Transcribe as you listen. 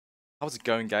How's it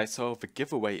going, guys? So the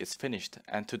giveaway is finished,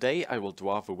 and today I will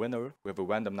draw the winner with a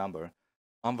random number.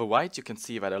 On the right you can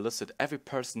see that I listed every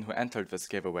person who entered this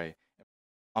giveaway.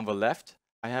 On the left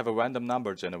I have a random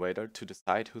number generator to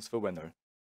decide who's the winner.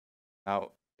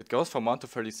 Now it goes from 1 to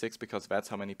 36 because that's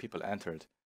how many people entered.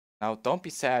 Now don't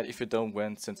be sad if you don't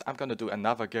win, since I'm gonna do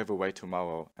another giveaway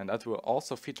tomorrow, and that will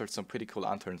also feature some pretty cool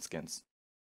Unturned skins.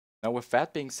 Now with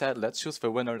that being said, let's choose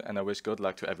the winner, and I wish good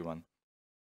luck to everyone.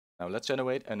 Now let's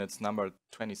generate, and it's number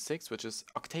 26, which is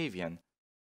Octavian.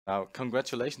 Now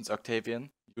congratulations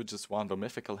Octavian, you just won the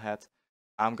Mythical hat.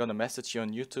 I'm gonna message you on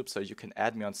YouTube so you can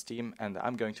add me on Steam, and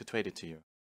I'm going to trade it to you.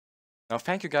 Now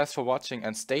thank you guys for watching,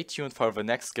 and stay tuned for the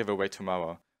next giveaway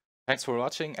tomorrow. Thanks for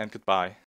watching and goodbye.